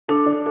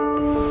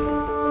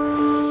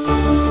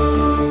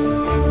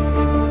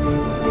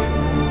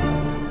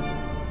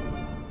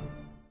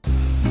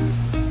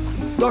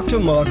Dr.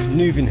 Marc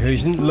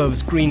Nieuwenhuijsen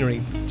loves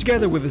greenery.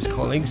 Together with his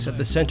colleagues at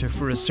the Centre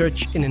for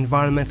Research in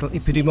Environmental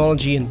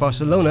Epidemiology in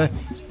Barcelona,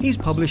 he's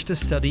published a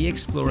study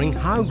exploring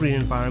how green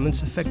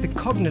environments affect the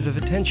cognitive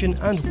attention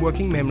and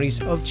working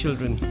memories of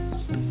children.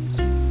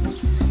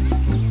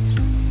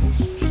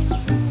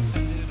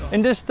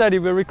 In this study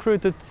we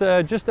recruited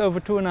just over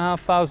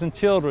 2,500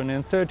 children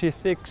in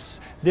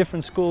 36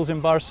 different schools in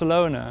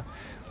Barcelona.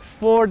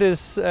 For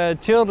these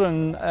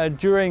children,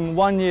 during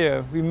 1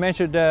 year, we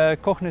measured their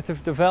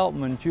cognitive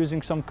development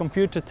using some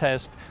computer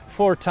tests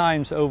 4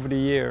 times over the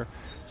year.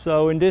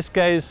 So in this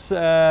case,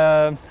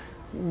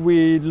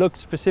 we looked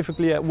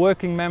specifically at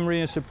working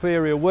memory and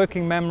superior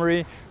working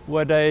memory,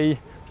 where they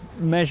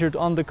measured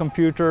on the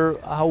computer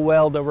how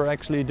well they were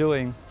actually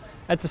doing.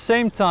 At the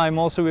same time,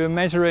 also we were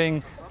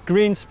measuring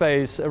green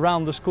space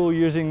around the school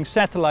using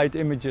satellite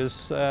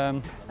images,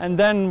 and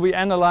then we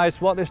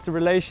analyzed what is the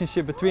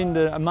relationship between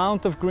the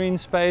amount of green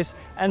space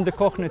and the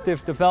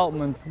cognitive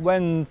development.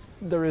 When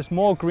there is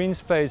more green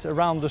space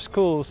around the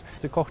schools,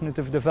 the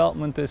cognitive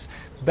development is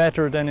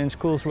better than in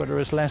schools where there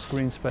is less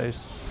green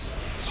space.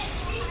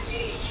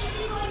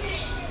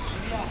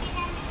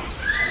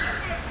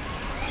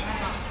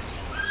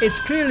 It's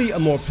clearly a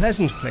more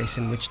pleasant place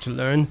in which to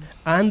learn,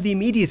 and the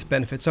immediate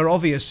benefits are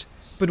obvious.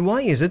 But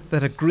why is it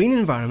that a green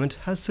environment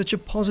has such a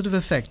positive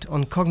effect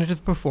on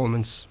cognitive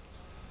performance?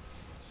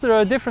 There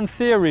are different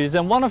theories,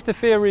 and one of the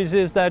theories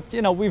is that,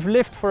 we've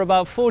lived for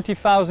about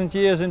 40,000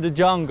 years in the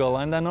jungle,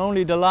 and then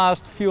only the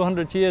last few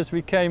hundred years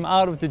we came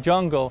out of the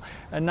jungle,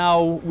 and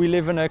now we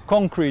live in a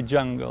concrete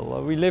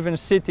jungle. We live in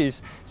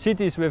cities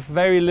with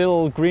very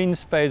little green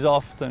space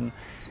often.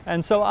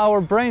 And so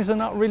our brains are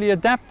not really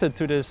adapted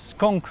to this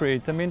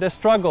concrete. I mean, they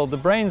struggle. The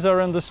brains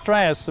are under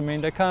stress. I mean,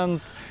 they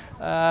can't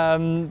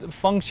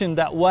function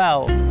that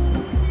well.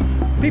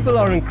 People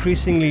are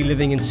increasingly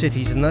living in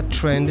cities, and that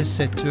trend is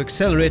set to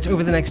accelerate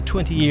over the next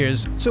 20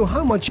 years. So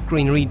how much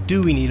greenery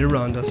do we need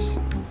around us?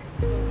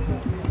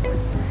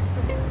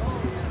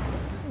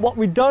 What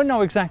we don't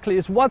know exactly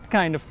is what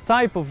kind of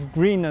type of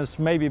greenness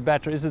may be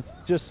better. Is it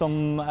just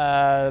some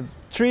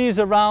trees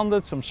around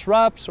it, some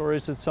shrubs, or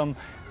is it some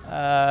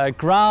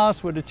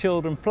grass where the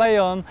children play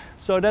on?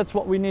 So that's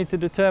what we need to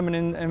determine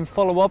in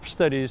follow-up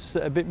studies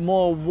a bit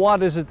more.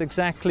 What is it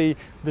exactly,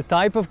 the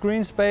type of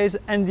green space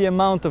and the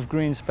amount of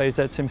green space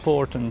that's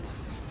important.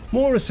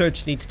 More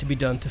research needs to be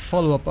done to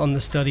follow up on the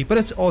study, but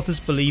its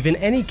authors believe in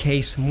any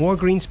case more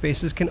green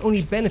spaces can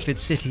only benefit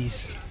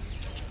cities.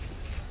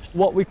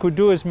 What we could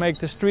do is make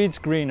the streets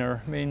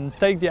greener. I mean,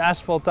 take the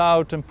asphalt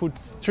out and put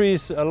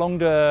trees along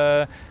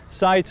the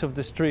sides of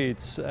the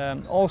streets.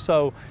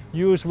 Also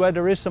use where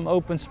there is some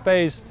open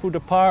space, put a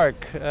park,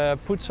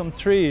 put some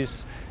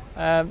trees.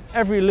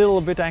 Every little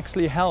bit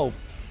actually helps.